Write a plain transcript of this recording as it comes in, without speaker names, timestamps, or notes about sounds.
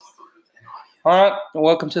All right,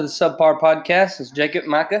 welcome to the Subpar Podcast. It's Jacob,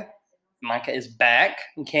 Micah. Micah is back,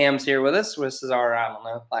 and Cam's here with us. This is our,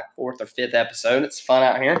 fourth or fifth episode. It's fun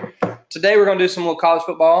out here. Today we're going to do some little college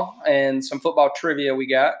football and some football trivia we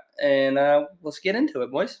got, and let's get into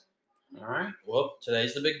it, boys. All right. Well,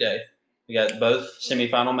 today's the big day. We got both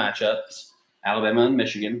semifinal matchups: Alabama and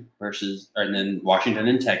Michigan and then Washington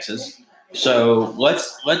and Texas. So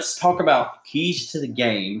let's talk about keys to the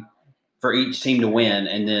game for each team to win,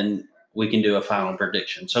 and then we can do a final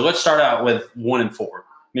prediction. So let's start out with 1 and 4,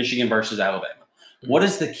 Michigan versus Alabama. What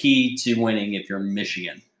is the key to winning if you're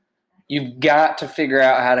Michigan? You've got to figure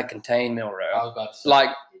out how to contain Milroe. I was about to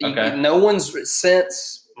say. No one's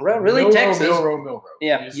since really Milroe, Texas. Milroe.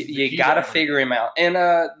 Yeah, you got to figure him out. And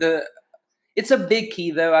it's a big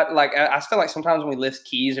key, though. I feel like sometimes when we list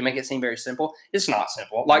keys, we make it seem very simple. It's not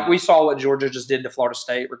simple. Like we saw what Georgia just did to Florida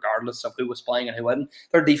State, regardless of who was playing and who wasn't.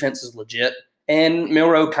 Their defense is legit. And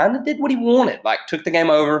Milroe kind of did what he wanted. Like, took the game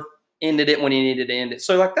over, ended it when he needed to end it.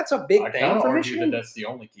 So, that's a big thing for Michigan. That's the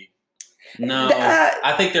only key. No,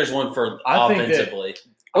 I think there's one for offensively.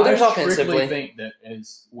 There's I offensively. strictly think that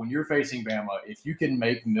as when you're facing Bama, if you can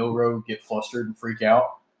make Milroe get flustered and freak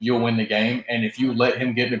out, you'll win the game. And if you let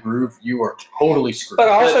him get in the groove, you are totally screwed. But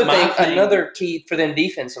I also think another key for them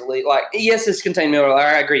defensively, yes, it's contain Milroe.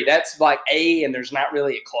 I agree. That's A, and there's not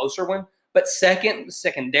really a closer one. But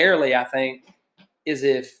secondarily, I think, is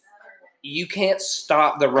if you can't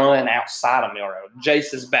stop the run outside of Milroe.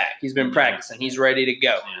 Jace is back. He's been practicing. He's ready to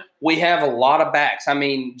go. Yeah. We have a lot of backs. I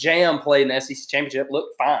mean, Jam played in the SEC Championship,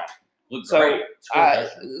 looked fine. Looked great.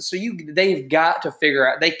 They've got to figure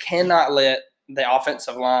out – they cannot let the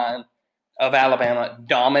offensive line of Alabama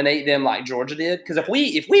dominate them like Georgia did. Because if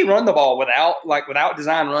we run the ball without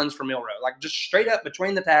design runs for Milroe, just straight up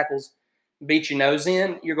between the tackles, beat your nose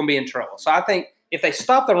in, you're going to be in trouble. So I think – if they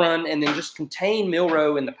stop the run and then just contain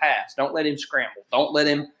Milroe in the pass, don't let him scramble. Don't let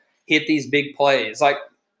him hit these big plays.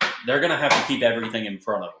 They're going to have to keep everything in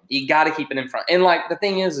front of them. You got to keep it in front. And, the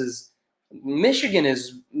thing is Michigan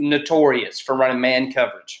is notorious for running man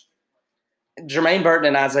coverage. Jermaine Burton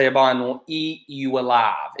and Isaiah Bond will eat you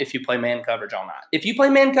alive if you play man coverage all night. If you play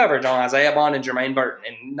man coverage on Isaiah Bond and Jermaine Burton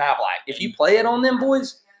and Niblack, if you play it on them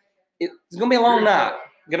boys, it's going to be a long night.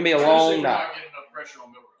 It's going to be a long night.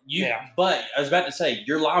 But I was about to say,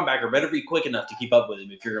 your linebacker better be quick enough to keep up with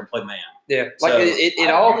him if you're going to play man. Yeah,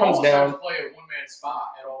 it all comes down. Play a one-man spot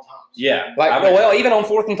at all times. Yeah, even on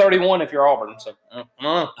 4th and 31 if you're Auburn. So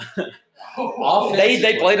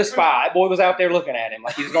they played a spy. That boy was out there looking at him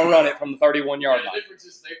like he's going to run it from the 31-yard line. The difference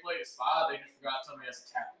is they played a spy. They just forgot somebody has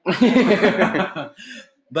a tackle.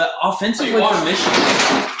 But offensively for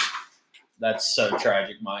Michigan, that's so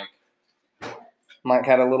tragic, Mike. Mike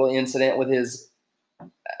had a little incident with his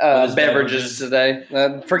beverages today.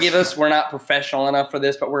 Forgive us, we're not professional enough for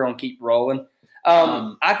this, but we're going to keep rolling.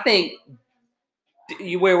 I think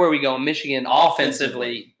where are we going? Michigan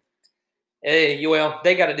offensively. They got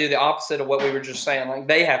to do the opposite of what we were just saying.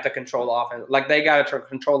 They have to control the offense. They got to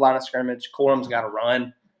control line of scrimmage. Corum's got to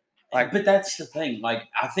run. But that's the thing.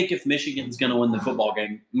 I think if Michigan's going to win the football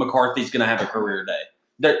game, McCarthy's going to have a career day.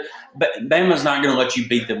 But Bama's not going to let you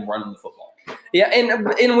beat them running the football. Yeah,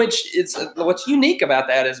 and in which it's what's unique about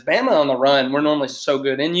that is Bama on the run, we're normally so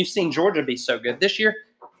good. And you've seen Georgia be so good. This year,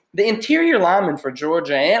 the interior linemen for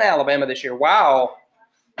Georgia and Alabama this year, wow,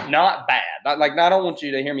 not bad. I don't want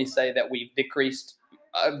you to hear me say that we've decreased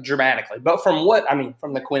dramatically. But from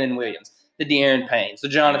the Quinnen Williams, the De'Aaron Paynes, the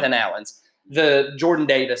Jonathan Allens, the Jordan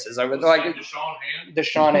Davises,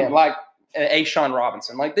 Deshaun Hand, Ashawn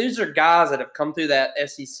Robinson. These are guys that have come through that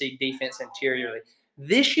SEC defense interiorly.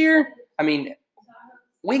 This year,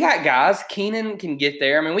 we got guys. Keenan can get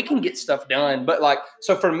there. We can get stuff done. But,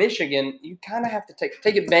 so for Michigan, you kind of have to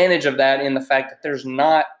take advantage of that in the fact that there's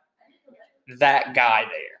not that guy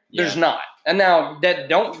there. Yeah. There's not. And now,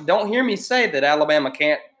 don't hear me say that Alabama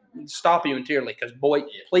can't stop you interiorly because, boy,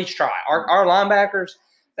 please try. Our linebackers,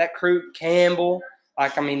 that crew, Campbell,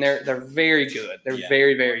 they're very good. They're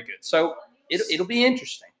very, very good. So it'll be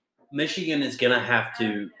interesting. Michigan is going to have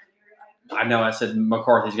to – I know I said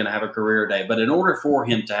McCarthy's going to have a career day, but in order for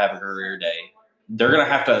him to have a career day, they're going to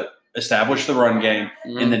have to establish the run game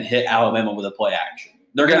and then hit Alabama with a play action.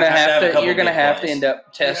 They're going to have to. You're going to have to end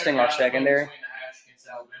up testing our secondary.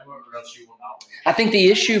 I think the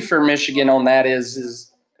issue for Michigan on that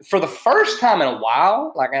is for the first time in a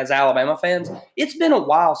while, as Alabama fans, it's been a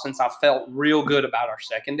while since I felt real good about our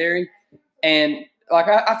secondary, and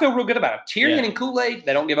I feel real good about it. Tyrion and Kool-Aid,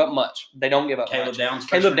 they don't give up much. They don't give up Caleb much.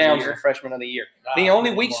 Caleb Downs is the freshman of the year. The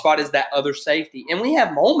only weak spot is that other safety. And we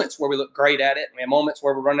have moments where we look great at it. We have moments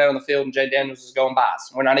where we're running out on the field and Jay Daniels is going by us.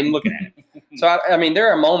 We're not even looking at him. So I mean,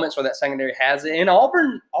 there are moments where that secondary has it, and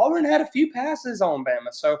Auburn had a few passes on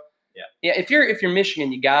Bama. So yeah, if you're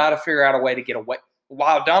Michigan, you got to figure out a way to get away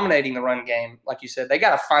while dominating the run game. Like you said, they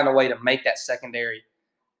got to find a way to make that secondary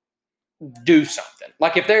do something.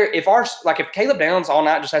 Like if Caleb Downs all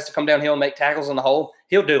night just has to come downhill and make tackles in the hole,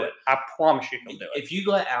 he'll do it. I promise you, he'll do it. If you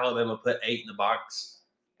let Alabama put 8 in the box,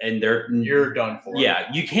 and you're done for.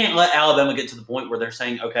 Yeah, you can't let Alabama get to the point where they're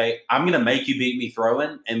saying, "Okay, I'm going to make you beat me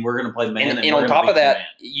throwing, and we're going to play man." And on top of that,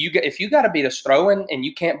 if you got to beat us throwing and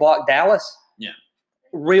you can't block Dallas,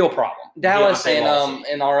 real problem. Dallas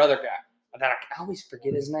and our other guy. I always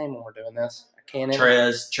forget his name when we're doing this. I can't.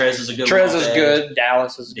 Trez is a good. Trez is good.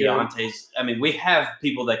 Dallas is good. Deontay's. I mean, we have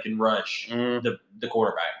people that can rush the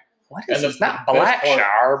quarterback. What is it? It's not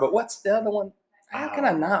Blackshire, but what's the other one? How can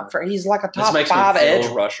I not? He's like a top 5 edge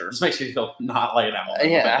rusher. This makes me feel not like that.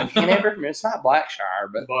 Yeah, I can't ever. It's not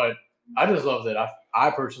Blackshire, but I just love that.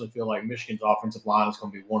 I personally feel like Michigan's offensive line is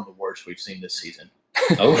going to be one of the worst we've seen this season.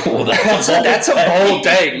 Oh, well, that's a bold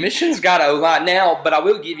take. Michigan's got O-line now, but I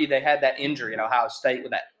will give you they had that injury at Ohio State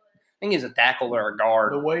with that. I think he's a tackle or a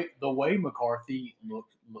guard. The way McCarthy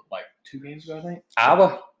looked like 2 games ago, I think.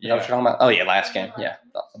 Iowa? Yeah. What you're talking about? Oh yeah, last game. Yeah,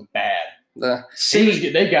 bad.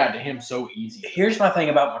 They got to him so easy. Here's my thing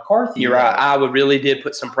about McCarthy. You're right. Iowa really did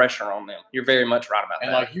put some pressure on them. You're very much right about that.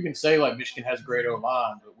 And like you can say like Michigan has great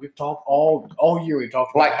O-line, but we've talked all year. We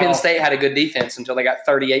talked about Penn State had a good defense until they got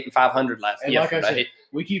 38 and 500 last year. Like I said,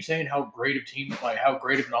 we keep saying how great of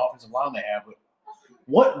an offensive line they have, but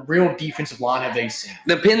what real defensive line have they seen?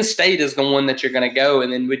 The Penn State is the one that you're going to go,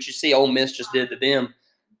 and then what you see Ole Miss just did to them.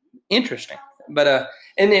 Interesting. But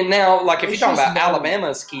and then now, like if you're talking about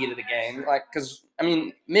Alabama's key to the game, like because I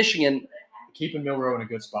mean Michigan keeping Milroe in a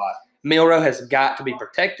good spot. Milroe has got to be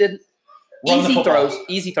protected. Easy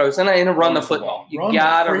throws, and run the football. You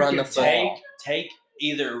gotta run the football.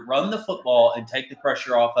 Either run the football and take the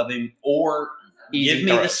pressure off of him, or give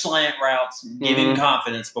me the slant routes, give him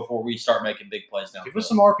confidence before we start making big plays down. Give us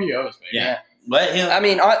some RPOs, man. Yeah, let him. I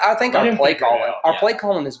mean, I think our play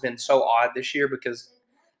calling has been so odd this year because.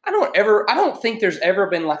 I don't think there's ever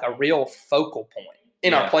been like a real focal point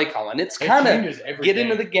in our play calling. It's kind of get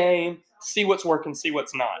into the game, see what's working, see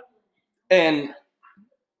what's not. And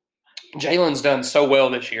Jalen's done so well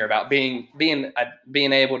this year about being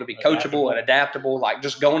able to be coachable and adaptable, like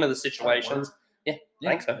just going to the situations. Yeah, I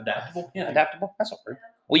think so. Adaptable. Yeah, adaptable. That's a word.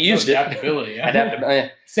 We used adaptability. Adaptability. Yeah.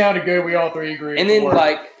 Sounded good. We all three agree. And then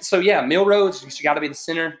Milroe's you got to be the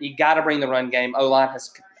center. You got to bring the run game. O-line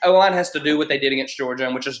has to do what they did against Georgia,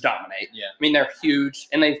 which is dominate. Yeah. I mean, they're huge,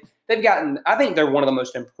 and they've gotten – I think they're one of the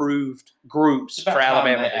most improved groups for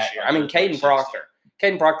Alabama this year. I mean, Caden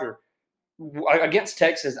Proctor, against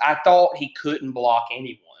Texas, I thought he couldn't block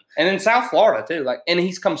anyone. And in South Florida, too. And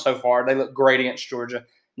he's come so far. They look great against Georgia.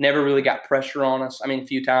 Never really got pressure on us. I mean, a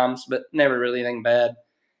few times, but never really anything bad.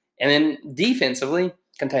 And then defensively,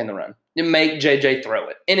 contain the run. You make JJ throw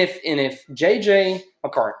it. And if JJ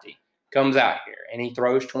McCarthy comes out here and he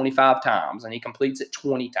throws 25 times and he completes it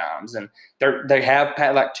 20 times and they have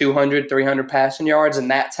like 200, 300 passing yards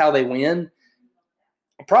and that's how they win,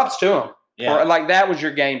 props to him. Yeah. Or, like that was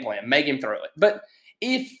your game plan. Make him throw it. But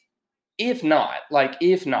if not,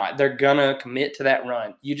 they're gonna commit to that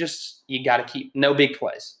run. You got to keep no big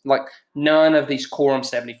plays. Like none of these quorum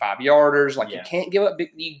 75-yarders. Like you can't give up big.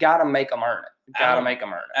 You got to make them earn it.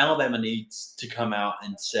 Alabama needs to come out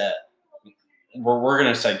and set. We're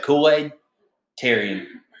gonna say Kool-Aid, Terrian,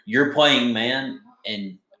 you're playing man,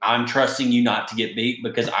 and I'm trusting you not to get beat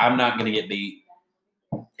because I'm not gonna get beat.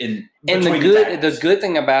 And the good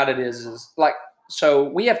thing about it is like so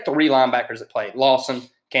we have 3 linebackers that play Lawson,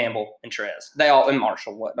 Campbell, and Trez. They all and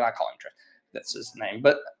Marshall, but I call him Trez. That's his name.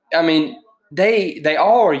 But I mean, they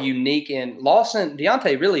all are unique. In Lawson,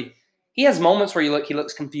 Deontay really he has moments where he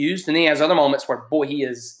looks confused, and then he has other moments where he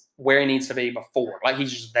is where he needs to be before. Like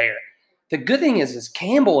he's just there. The good thing is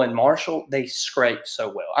Campbell and Marshall, they scrape so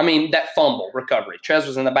well. I mean, that fumble recovery. Trez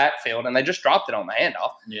was in the backfield, and they just dropped it on the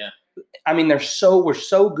handoff. Yeah. I mean, we're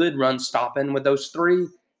so good run stopping with those 3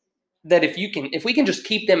 that if we can just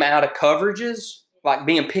keep them out of coverages, like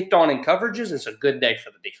being picked on in coverages, it's a good day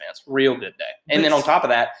for the defense. Real good day. And then on top of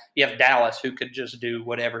that, you have Dallas who could just do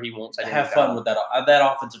whatever he wants. Have fun with that. That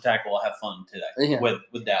offensive tackle will have fun today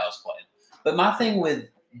with Dallas playing. But my thing with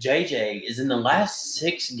JJ is in the last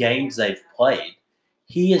 6 games they've played,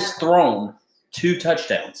 he has thrown 2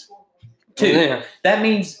 touchdowns. 2. Yeah. That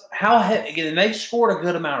means how heavy – and they've scored a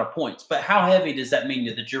good amount of points, but how heavy does that mean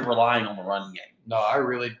that you're relying on the run game? No, I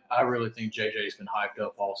really think JJ's been hyped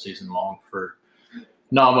up all season long for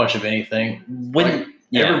not much of anything.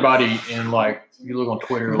 Everybody in like You look on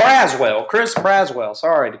Twitter. Braswell, Chris Braswell.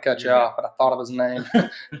 Sorry to cut you Yeah. off, but I thought of his name.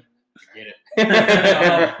 Get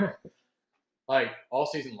it. Like all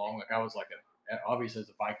season long, like I was like obviously as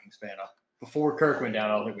a Vikings fan, before Kirk went down,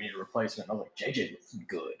 I was like, we need a replacement. I was like, JJ looks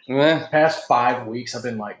good. Yeah. Past 5 weeks, I've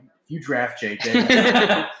been like, if you draft JJ,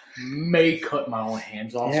 I may cut my own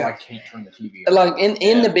hands off so I can't turn the TV on. Like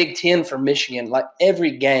in the Big Ten for Michigan, like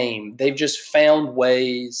every game, they've just found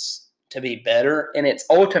ways to be better, and it's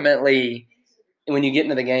ultimately when you get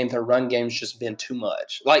into the game, their run game's just been too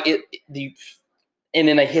much. Like and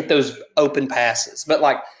then they hit those open passes, but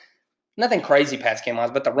like nothing crazy pass game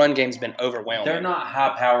wise. But the run game's been overwhelming. They're not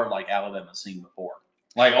high powered like Alabama's seen before.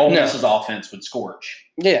 Like Ole Miss's offense would scorch.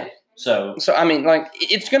 Yeah. So I mean, like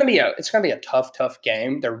it's gonna be a tough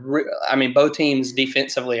game. Both teams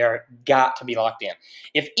defensively got to be locked in.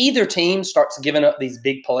 If either team starts giving up these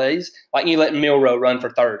big plays, like you letting Milroe run for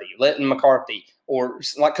 30, letting McCarthy, or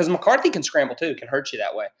like because McCarthy can scramble too, can hurt you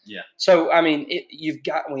that way. Yeah. So I mean,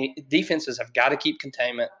 defenses have got to keep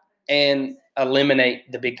containment and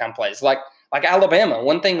eliminate the big time plays. Like Alabama,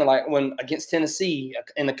 one thing like when against Tennessee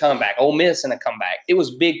in the comeback, Ole Miss in the comeback, it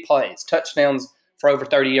was big plays, touchdowns for over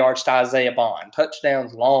 30 yards to Isaiah Bond,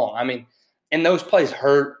 touchdowns long. I mean, and those plays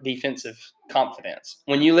hurt defensive confidence.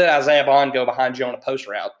 When you let Isaiah Bond go behind you on a post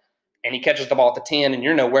route and he catches the ball at the 10 and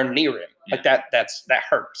you're nowhere near him, like that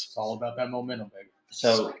hurts. It's all about that momentum, baby.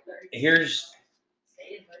 So here's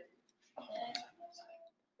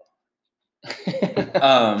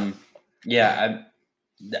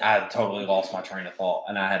I totally lost my train of thought,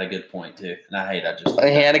 and I had a good point too. And I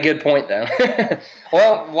He had a good point though.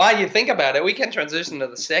 Well, while you think about it, we can transition to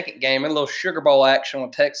the second game, a little Sugar Bowl action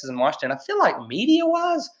with Texas and Washington. I feel like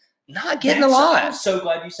media-wise, not getting a lot. I'm so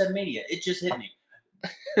glad you said media. It just hit me.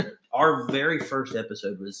 Our very first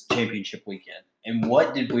episode was championship weekend, and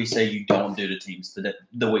what did we say you don't do to teams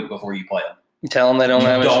the week before you play them? You tell them they don't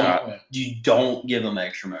have a shot. You don't give them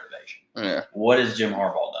extra motivation. Yeah. What has Jim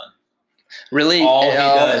Harbaugh done? Really, all he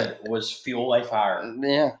did was fuel a fire.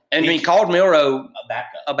 Yeah, and he called Milroe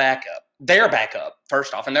a backup. Their backup,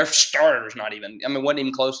 first off, and their starter's not even. I mean, wasn't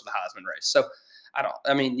even close to the Heisman race. So,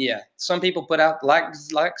 some people put out like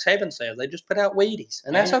Saban says, they just put out Wheaties,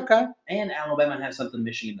 and that's okay. And Alabama has something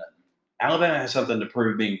Michigan doesn't. Alabama has something to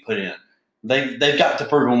prove being put in. They've got to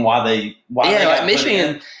prove them why they got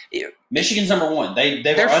Michigan. Michigan's number one.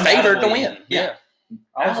 They're favored to win. Yeah.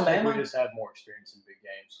 I also think we just have more experience in big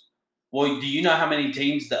games. Well, do you know how many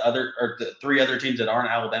teams the 3 other teams that aren't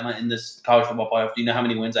Alabama in this college football playoff? Do you know how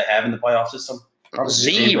many wins they have in the playoff system? Probably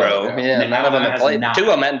 0. Yeah, none of them have played. 2 of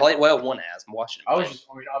them hadn't played. Well, one has. Washington. Obviously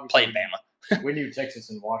played Bama. We knew Texas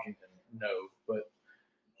and Washington, no, but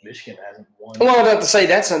Michigan hasn't won. Well, I was about to say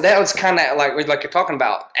that was kind of like you're talking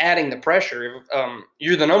about adding the pressure.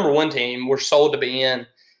 You're the number 1 team. We're sold to be in,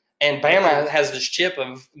 and Bama has this chip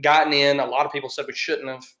of gotten in. A lot of people said we shouldn't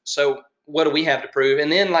have. So what do we have to prove?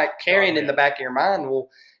 And then carrying in the back of your mind, well,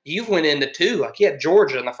 you've went into 2. Like you had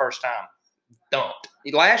Georgia in the first time, dumped.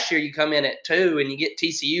 Last year you come in at 2 and you get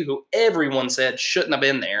TCU, who everyone said shouldn't have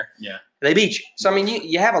been there. Yeah, they beat you. So I mean,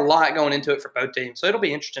 you have a lot going into it for both teams. So it'll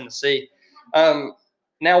be interesting to see.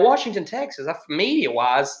 Now Washington, Texas, media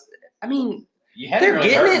wise, I mean, they're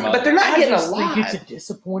getting it, but they're not getting a lot. I think it's a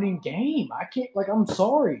disappointing game. I can't. I'm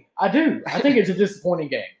sorry. I do. I think it's a disappointing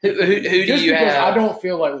game. Who do you have? I don't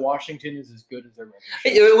feel like Washington is as good as their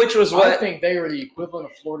record. Which was what I think they are the equivalent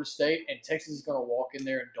of Florida State, and Texas is going to walk in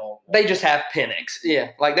there and dog. They just have Penix.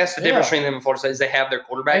 Yeah, that's the difference between them and Florida State is they have their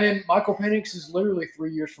quarterback. And then Michael Penix is literally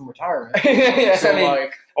 3 years from retirement. Yeah, so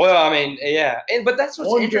yeah. But that's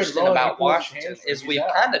what's interesting about Washington is we've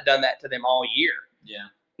kind of done that to them all year. Yeah.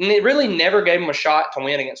 And it really never gave them a shot to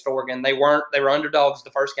win against Oregon. They were underdogs the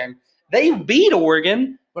first game. They beat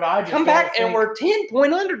Oregon, but I just come back and were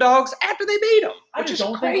 10-point underdogs after they beat them, which is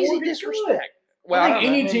crazy disrespect. Well, I think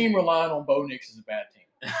any team relying on Bo Nix is a bad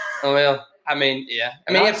team. Well, I mean, yeah.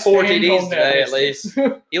 I mean, he had 4 TDs today at least.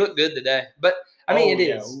 He looked good today. But, I mean, it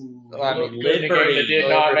is. I mean, Liberty did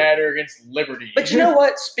not matter against Liberty. But you know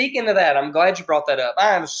what? Speaking of that, I'm glad you brought that up.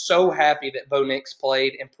 I am so happy that Bo Nix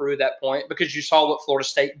played and proved that point because you saw what Florida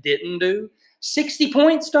State didn't do. 60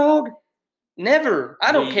 points, dog. Never.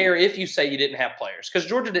 I don't care if you say you didn't have players because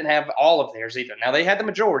Georgia didn't have all of theirs either. Now, they had the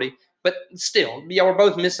majority, but still, y'all were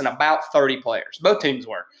both missing about 30 players. Both teams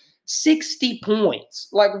were. 60 points.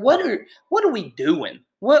 Like, what are we doing?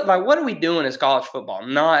 What are we doing as college football?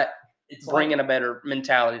 Not – it's bringing a better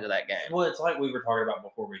mentality to that game. Well, it's like we were talking about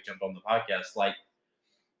before we jumped on the podcast. Like,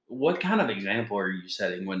 what kind of example are you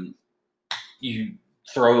setting when you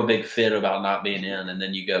throw a big fit about not being in, and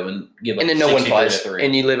then you go and give up And then no one 63 to plays, 3.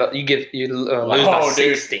 and you lose by Oh,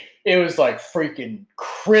 dude. 60. It was like freaking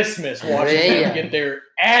Christmas watching Yeah. them get their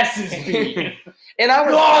asses beat. And I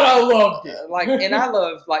was God, I loved it. and I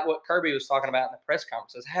love like what Kirby was talking about in the press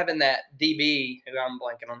conferences, having that DB, who I'm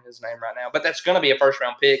blanking on his name right now, but that's going to be a first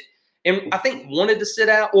round pick, and I think wanted to sit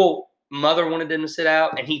out. Well, mother wanted him to sit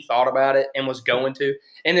out, and he thought about it and was going to,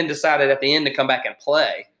 and then decided at the end to come back and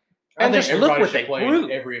play. I And think just look everybody what should they play grew.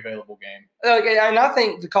 every available game. And I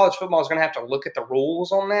think the college football is going to have to look at the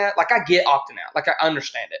rules on that. Like, I get opting out. Like, I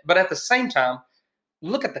understand it. But at the same time,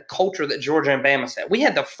 look at the culture that Georgia and Bama set. We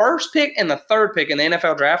had the first pick and the third pick in the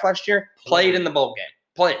NFL draft last year, played in the bowl game.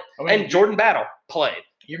 Played. I mean, And Jordan Battle played.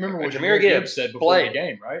 You remember what Jahmyr Jahmyr Gibbs Gibbs said before played. the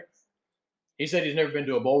game, right? He said he's never been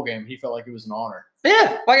to a bowl game. He felt like it was an honor.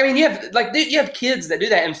 Yeah. Like, I mean, you have kids that do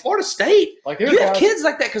that. In Florida State, Like you have kids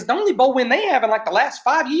like that because the only bowl win they have in like the last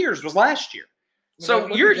 5 years was last year. So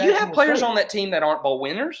look at you have Jacksonville players State. on that team that aren't bowl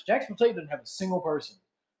winners. Jacksonville State doesn't have a single person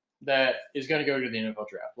that is going to go to the NFL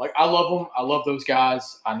draft. Like, I love them. I love those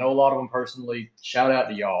guys. I know a lot of them personally. Shout out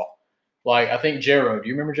to y'all. Like, I think Jero. Do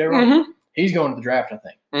you remember Jero? Mm-hmm. He's going to the draft, I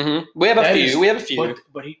think. Mm-hmm. We have a That few. is- We have a few.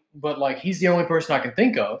 But like, he's the only person I can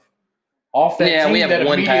think of off that Yeah, team we have that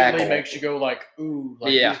one immediately tackle. makes you go like, ooh,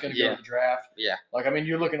 like Yeah, he's going to yeah. go to the draft. Yeah. Like, I mean,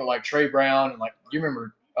 you're looking at like Trey Brown and like you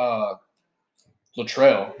remember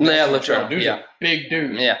Latrell. Yeah, Latrell, Dude's yeah. a big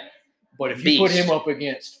dude. Yeah. But if you put Beast. him up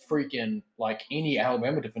against freaking like any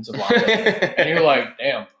Alabama defensive lineman, and you're like,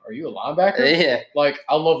 damn, are you a linebacker? Yeah. Like,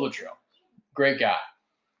 I love Latrell. Great guy.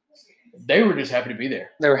 They were just happy to be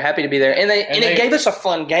there. They were happy to be there. And And it they- gave us a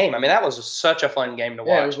fun game. I mean, that was such a fun game to watch.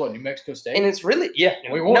 Yeah, it was what, New Mexico State? And it's really, yeah.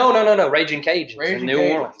 And we won. No. Raging Cajuns Raging in New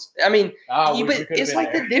Cajuns. Orleans. I mean, Ah, we but could've it's been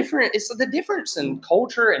like there. it's the difference in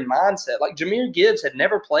culture and mindset. Like Jahmyr Gibbs had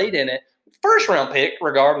never played in it. First round pick,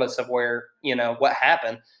 regardless of where, what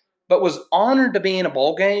happened, but was honored to be in a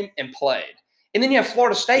bowl game and played. And then you have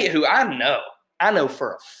Florida State, who I know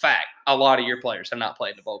for a fact a lot of your players have not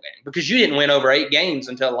played in the bowl game because you didn't win over 8 games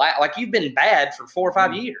until like you've been bad for 4 or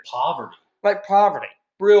 5 years. Poverty. Like poverty,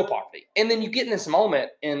 real poverty. And then you get in this moment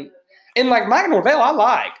and like Mike Norvell,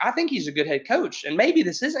 I think he's a good head coach. And maybe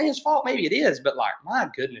this isn't his fault, maybe it is, but like, my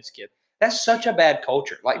goodness, kid, that's such a bad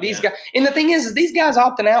culture. Like these guys, and the thing is these guys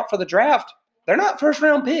opting out for the draft, they're not first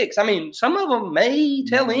round picks. I mean, some of them may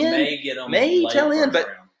tell in. May get them May late tell in, first but-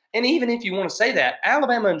 round. And even if you want to say that,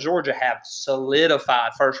 Alabama and Georgia have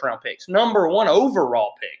solidified first-round picks. Number 1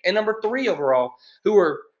 overall pick and number 3 overall, who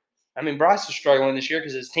are – I mean, Bryce is struggling this year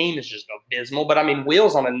because his team is just abysmal. But, I mean,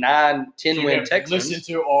 Will's on a 9-10-win Texans. Listen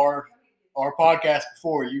to our podcast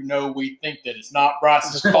before, you know we think that it's not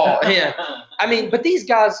Bryce's fault. Yeah. I mean, but these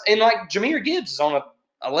guys – and, like, Jahmyr Gibbs is on a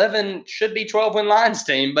 11, should be 12-win Lions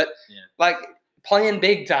team, but, like, playing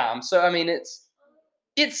big time. So, I mean, it's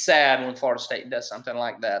sad when Florida State does something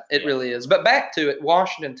like that. It really is. But back to it,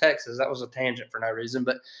 Washington, Texas. That was a tangent for no reason.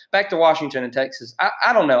 But back to Washington and Texas.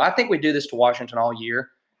 I don't know. I think we do this to Washington all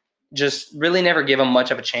year. Just really never give them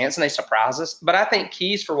much of a chance, and they surprise us. But I think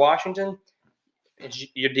keys for Washington is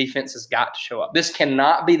your defense has got to show up. This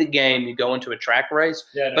cannot be the game you go into a track race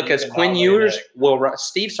because Quinn Ewers will run.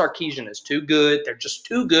 Steve Sarkisian is too good. They're just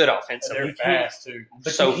too good offensively. They're fast, too.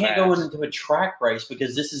 But So you can't go fast. into a track race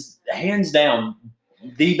because this is hands down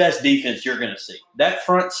the best defense you're going to see. That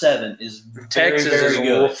front 7 is very, Texas very is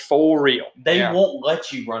good. for real. They Yeah. won't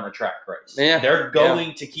let you run a track race. Yeah. They're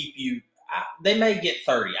going to keep you. They may get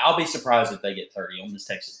 30. I'll be surprised if they get 30 on this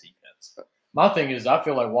Texas defense. My thing is, I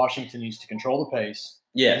feel like Washington needs to control the pace,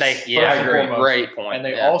 Yes. I First and agree. foremost. Great point. and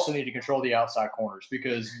they Yeah. also need to control the outside corners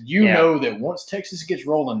because you Yeah. know that once Texas gets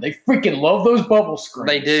rolling, they freaking love those bubble screens.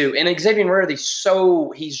 They do. And Xavier Worthy's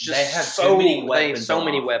he's just They have so too many they have weapons so on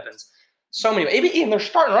many offense. weapons. So many. Even their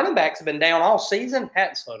starting running backs have been down all season.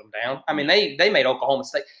 Hadn't slowed them down. I mean, they made Oklahoma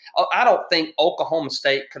State. I don't think Oklahoma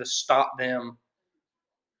State could have stopped them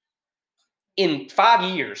in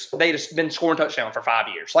 5 years. They'd have been scoring touchdown for 5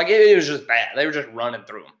 years. Like it was just bad. They were just running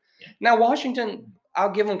through them. Yeah. Now Washington, I'll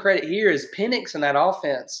give them credit here, is Penix in that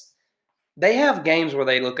offense. They have games where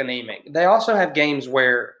they look anemic. They also have games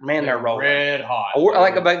where, man, they're rolling. red hot.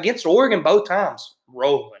 Like against Oregon both times,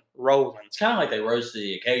 rolling. It's kind of like they rose to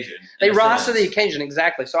the occasion. They in a rise to sense. the occasion,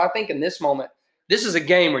 exactly. So I think in this moment, this is a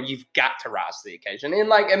game where you've got to rise to the occasion. And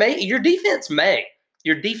like your defense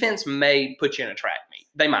may put you in a track meet.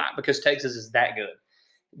 They might because Texas is that good.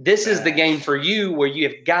 This is the game for you where you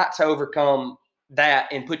have got to overcome that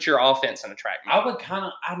and put your offense in a track meet.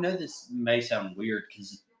 I know this may sound weird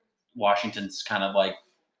because Washington's kind of like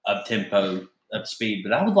up-tempo of speed,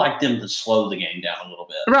 but I would like them to slow the game down a little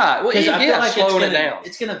bit. Right. Well, Because I feel like slowing it down.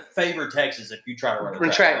 it's going to favor Texas if you try to run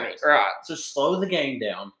a Track meet. Right. So slow the game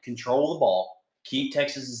down, control the ball, keep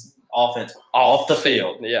Texas's offense off the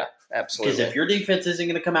field. Yeah, absolutely. Because if your defense isn't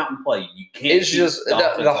going to come out and play, you can't. It's just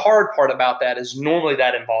the hard part about that is normally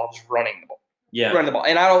that involves running the ball. Yeah. Running the ball.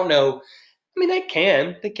 And I don't know. I mean, they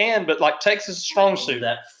can, but like Texas is strong suit.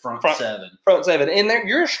 That front seven. Front seven. And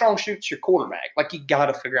you're a strong suit, it's your quarterback. Like, you got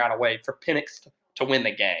to figure out a way for Penix to win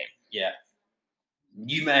the game. Yeah.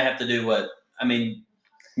 You may have to do what, I mean,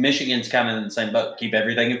 Michigan's kind of in the same boat. Keep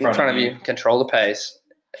everything in front of you. Control the pace.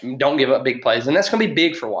 Don't give up big plays. And that's going to be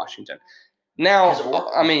big for Washington.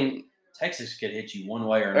 Now, I mean, Texas could hit you one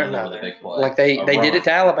way or another with a big play. Like they did it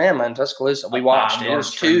to Alabama in Tuscaloosa. We watched it. It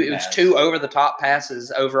was two over the top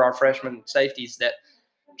passes over our freshman safeties that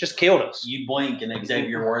just killed us. You blink and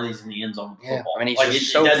Xavier Worthy's in the end zone of football. I mean,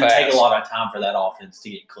 it doesn't take a lot of time for that offense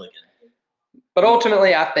to get clicking. But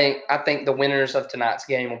ultimately, I think the winners of tonight's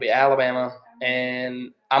game will be Alabama,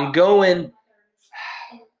 and I want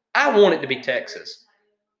it to be Texas.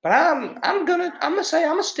 But I'm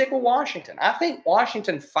gonna stick with Washington. I think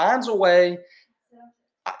Washington finds a way.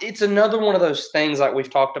 It's another one of those things like we've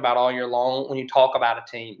talked about all year long when you talk about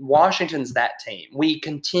a team. Washington's that team. We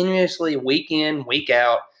continuously, week in, week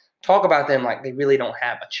out, talk about them like they really don't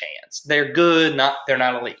have a chance. They're good, they're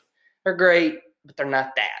not elite. They're great, but they're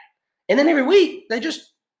not that. And then every week they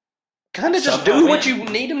just kind of just do what you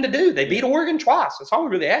need them to do. They beat Oregon twice. That's all we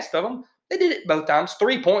really asked of them. They did it both times.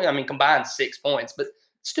 3 points. I mean, combined 6 points, but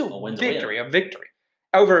still a victory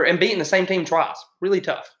over and beating the same team twice. Really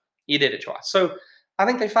tough. You did it twice. So I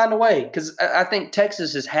think they find a way because I think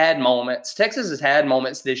Texas has had moments. Texas has had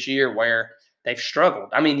moments this year where they've struggled.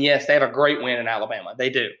 I mean, yes, they have a great win in Alabama.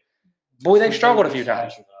 They do. Boy, they've struggled a few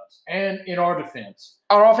times. And in our defense,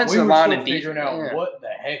 our offensive line and figuring out what the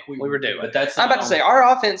heck we were doing. But that's I'm about to say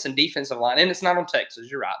our offense and defensive line, and it's not on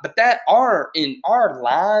Texas. You're right, but that are in our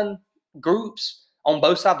line groups on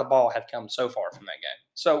both sides of the ball have come so far from that game.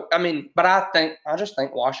 So I mean, but I just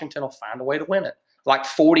think Washington will find a way to win it, like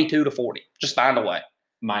 42-40. Just find a way.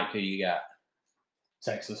 Mike, who you got?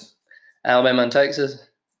 Texas, Alabama, and Texas.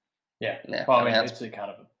 Yeah. Well, I mean, it's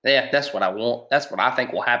kind of. Yeah, that's what I want. That's what I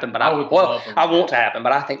think will happen. But I want to happen.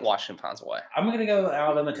 But I think Washington finds a way. I'm going to go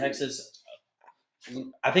Alabama, Texas.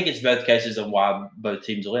 I think it's both cases of why both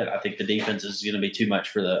teams will win. I think the defense is going to be too much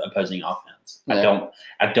for the opposing offense. Yeah.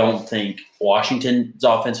 I don't think Washington's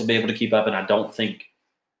offense will be able to keep up, and I don't think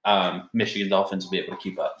Michigan's offense will be able to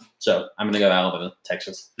keep up. So I'm going to go Alabama,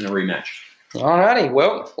 Texas in a rematch. All righty.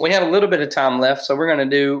 Well, we have a little bit of time left, so we're going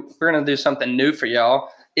to do something new for y'all.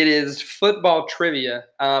 It is football trivia.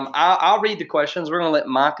 I'll read the questions. We're going to let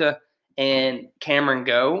Micah and Cameron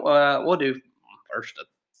go. We'll do first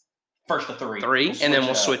to three. And then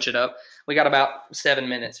we'll switch it up. We got about 7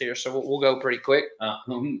 minutes here, so we'll go pretty quick.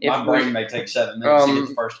 My brain may take 7 minutes to get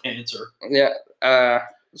the first answer. Yeah.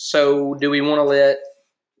 So do we want to let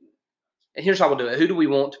 – here's how we'll do it. Who do we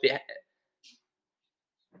want to be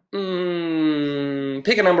 –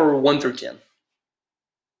 pick a number 1 through 10.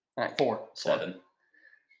 All right. 4. 7.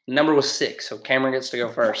 Number was 6, so Cameron gets to go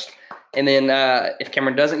first. And then if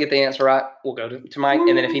Cameron doesn't get the answer right, we'll go to Mike.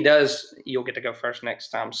 And then if he does, you'll get to go first next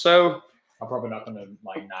time. So I'm probably not going to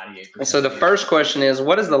like 98%. So the first question is,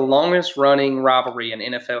 what is the longest running rivalry in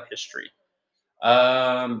NFL history?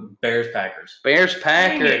 Bears-Packers.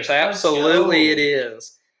 Bears-Packers. Absolutely it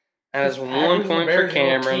is. That is 1 point for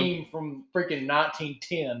Cameron. Team from freaking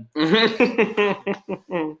 1910.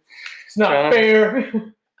 It's not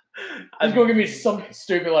fair. He's going to give me something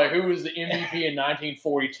stupid like who was the MVP in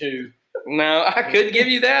 1942. No, I could give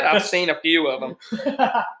you that. I've seen a few of them.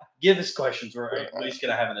 Give us questions. We're at least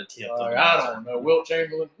going to have an attempt. I don't know. Wilt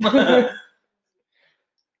Chamberlain.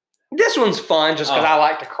 This one's fun just because I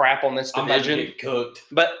like to crap on this division. I'm about to get cooked.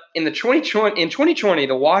 But in 2020,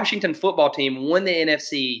 the Washington football team won the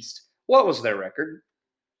NFC East. What was their record?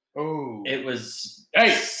 Oh, it was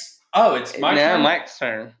 8. Oh, it's my turn. Mike's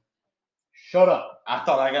turn. Shut up. I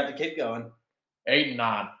thought I got to keep going.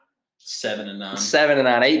 8-9. 7-9. 7-9.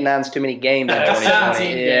 8-9's too many games in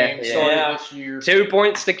 2020. Games this year. 2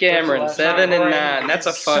 points to Cameron. 7-9. That's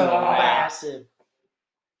a fun one. Massive.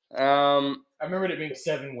 I remember it being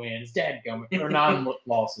 7 wins. Dadgummit. Or 9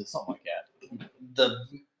 losses. Something like that. The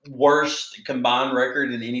worst combined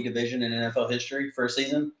record in any division in NFL history for a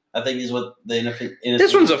season, I think, is what the NFL.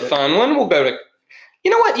 This one's a fun one. We'll go to. You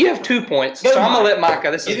know what? You have 2 points, so I'm gonna let Micah.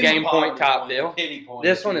 This is game point top deal.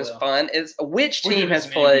 This one is fun. Is which team has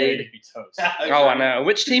played? Oh, I know.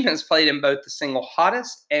 Which team has played in both the single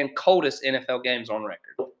hottest and coldest NFL games on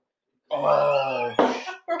record? Oh, how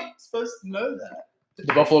are we supposed to know that?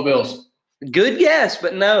 The Buffalo Bills. Good guess,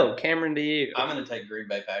 but no. Cameron, do you? I'm going to take Green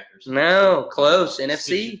Bay Packers. No, close.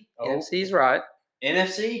 NFC. Oh. NFC's right.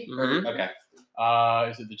 NFC? Mhm.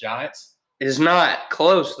 Okay. Is it the Giants? It is not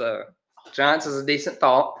close though. Giants is a decent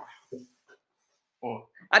thought. Or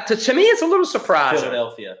To me, it's a little surprising.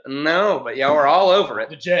 Philadelphia. No, but y'all are all over it.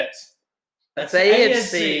 the Jets? That's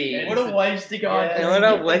AFC. What a waste of God, guess. What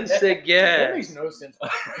a wasted That guess. makes no sense.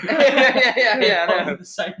 yeah, I know. The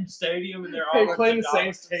same stadium and they're all They play in the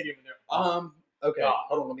same stadium. And Okay. God.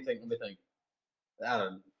 Hold on. Let me think. I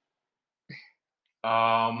don't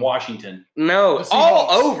they're, Washington. No, The all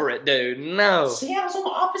Seahawks. over it, dude. No. Seattle's on the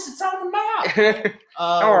opposite side of the map.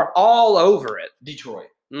 Y'all are all over it. Detroit.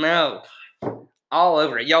 No. All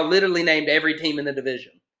over it. Y'all literally named every team in the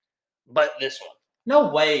division. But this one. No,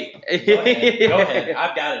 wait. Go ahead. Go ahead.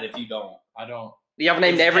 I've got it if you don't. I don't. Y'all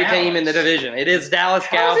named It's every team in the Dallas. division. It is Dallas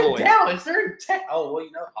How's Cowboys. it Dallas? They're in Texas. Oh, well,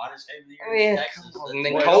 hottest game of the year. Yeah, in Texas. come on, That's-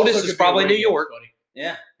 then Well, it coldest also is could be probably away New games, York. buddy.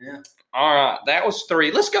 Yeah. All right, that was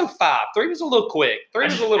 3. Let's go 5. 3 was a little quick. 3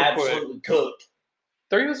 was a little quick. Absolutely cooked.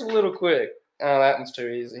 3 was a little quick. Oh, that one's too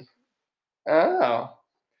easy. Oh.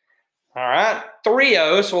 All right.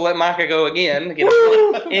 3-0, so we'll let Micah go again.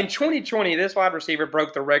 In 2020, this wide receiver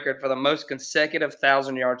broke the record for the most consecutive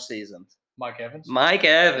 1,000-yard seasons. Mike Evans. Mike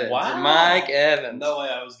Evans. Wow. Mike Evans. No way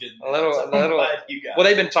I was getting A little- that. So a little- I'm glad you got Well,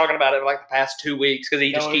 they've it. been talking about it for like the past 2 weeks because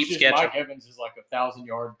he just No, it's keeps sketching. Mike Evans is like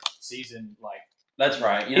 1,000-yard season, like That's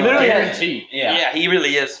right. He literally guaranteed. Yeah. He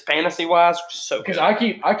really is. Fantasy-wise, so Because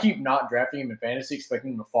good. I keep not drafting him in fantasy,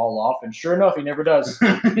 expecting him to fall off, and sure enough, he never does.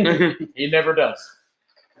 He never does.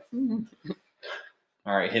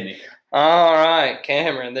 All right, hit me. All right,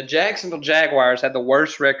 Cameron. The Jacksonville Jaguars had the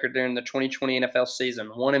worst record during the 2020 NFL season,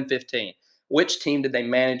 1-15. Which team did they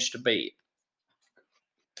manage to beat?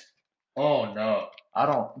 Oh no, I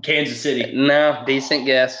don't. Kansas City. No, decent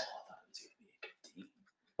guess.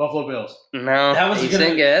 Buffalo Bills. No, That was a decent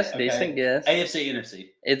good- guess. okay. Decent guess. AFC, NFC.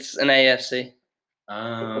 It's an AFC.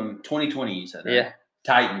 2020, you said, right? Yeah.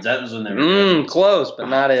 Titans. That was when they were. Close, but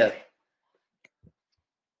not it.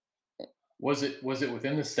 Was it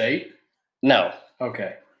within the state? No.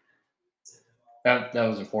 Okay. That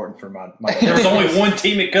was important for my There was only one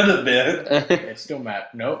team it could have been. It's still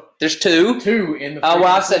Matt. Nope. There's 2. 2 in the. Oh,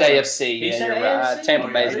 well, I freaking said corner. AFC. He Yeah, said you're right. AFC. Tampa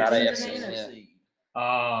Oh, Bay's yeah, not it's AFC.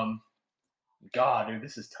 Yeah. God, dude,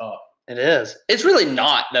 this is tough. It is. It's really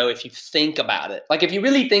not, though, if you think about it. Like, if you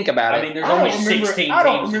really think about I it. mean, there's I don't only remember- 16 I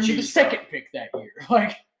don't teams to remember the choose second from. pick that year.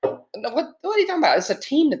 Like, What are you talking about? It's a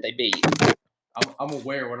team that they beat. I'm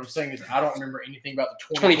aware. What I'm saying is, I don't remember anything about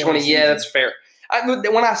the 2020, yeah, season. that's fair.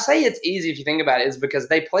 When I say it's easy if you think about it, it's because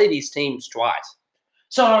they play these teams twice.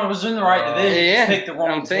 So I was in the right division. Yeah, Just picked the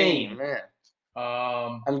wrong team. Yeah.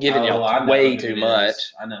 I'm giving Oh, y'all I know way who too it much.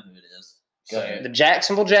 is. I know who it is. Say Go it. ahead. The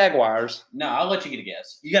Jacksonville Jaguars. No, I'll let you get a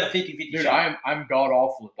guess. You got a 50-50 Dude, shot. I'm god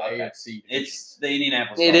awful at the Okay. AFC. It's the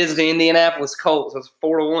Indianapolis It Colts. is the Indianapolis Colts. It's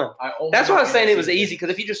 4-1. I only That's why I was know saying it was NFC. easy because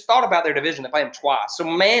if you just thought about their division, they play them twice. So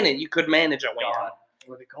you could manage a win. God,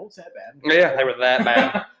 were the Colts that bad? Yeah, they were that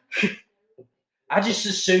bad. I just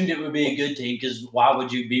assumed it would be a good team because why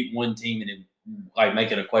would you beat one team and then,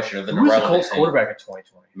 make it a question of an Who was the irrelevant Colts team? quarterback in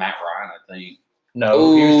 2020? Matt Ryan, I think.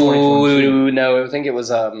 No, he was 2022. Ooh, no, I think it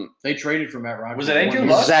was They traded for Matt Ryan. Was for it Andrew 1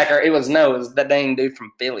 Luck? year. Zach. It was that dang dude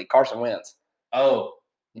from Philly, Carson Wentz. Oh,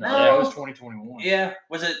 No, No. that was 2021. yeah.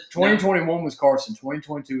 Was it 2021 was Carson.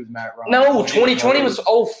 2022 was Matt Ryan. No, 2020 was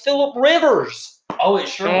Philip Rivers. Oh, it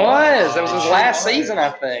sure It was. That was his It sure last was. season, I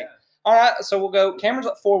think. All right, so we'll go. Cameron's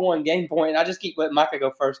at 4-1 game point. I just keep letting Micah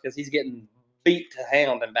go first because he's getting beat to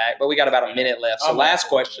hound and back. But we got about a minute left. So I'm last up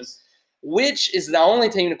for question: this. which is the only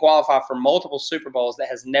team to qualify for multiple Super Bowls that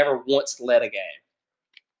has never once led a game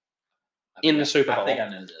in the Super Bowl? I think I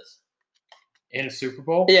know this. In a Super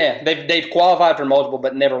Bowl? Yeah, they've qualified for multiple,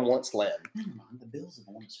 but never once led. Never mind. The Bills have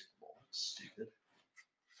won a Super Bowl. Stupid.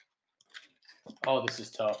 Oh, this is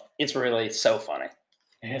tough. It's really so funny.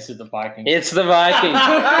 Yes, it's the Vikings. It's the Vikings.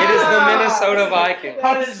 It is the Minnesota Vikings.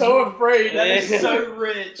 I'm so afraid. That is so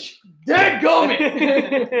rich.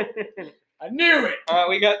 Dadgummit! I knew it. All right,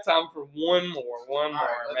 we got time for one more. One All more,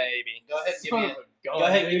 right, maybe. Go ahead, Son of a gun, Go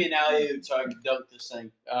ahead, dude. give me an alley-oop so I can dunk this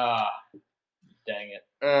thing. Ah, dang it.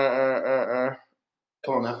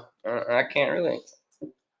 Come on now. I can't really.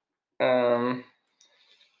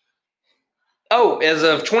 As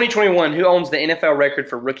of 2021, who owns the NFL record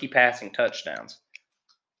for rookie passing touchdowns?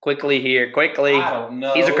 Quickly here, quickly. I don't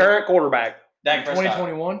know. He's a current quarterback. Dak Prescott.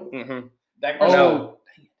 2021? Mm-hmm. Dak Oh, Prescott.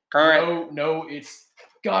 Current. no, it's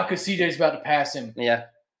God, because CJ's about to pass him. Yeah,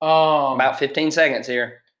 About about 15 seconds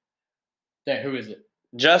here. dang, who is it?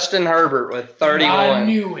 Justin Herbert with 31. I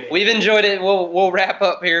knew it. We've enjoyed it. We'll wrap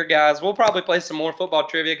up here, guys. We'll probably play some more football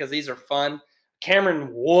trivia because these are fun. Cameron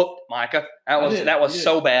whooped Micah. That was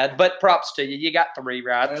so bad. But props to you. You got 3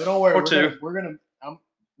 right. Hey, don't worry. Or 2. We're gonna.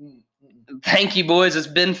 Thank you, boys. It's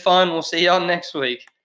been fun. We'll see y'all next week.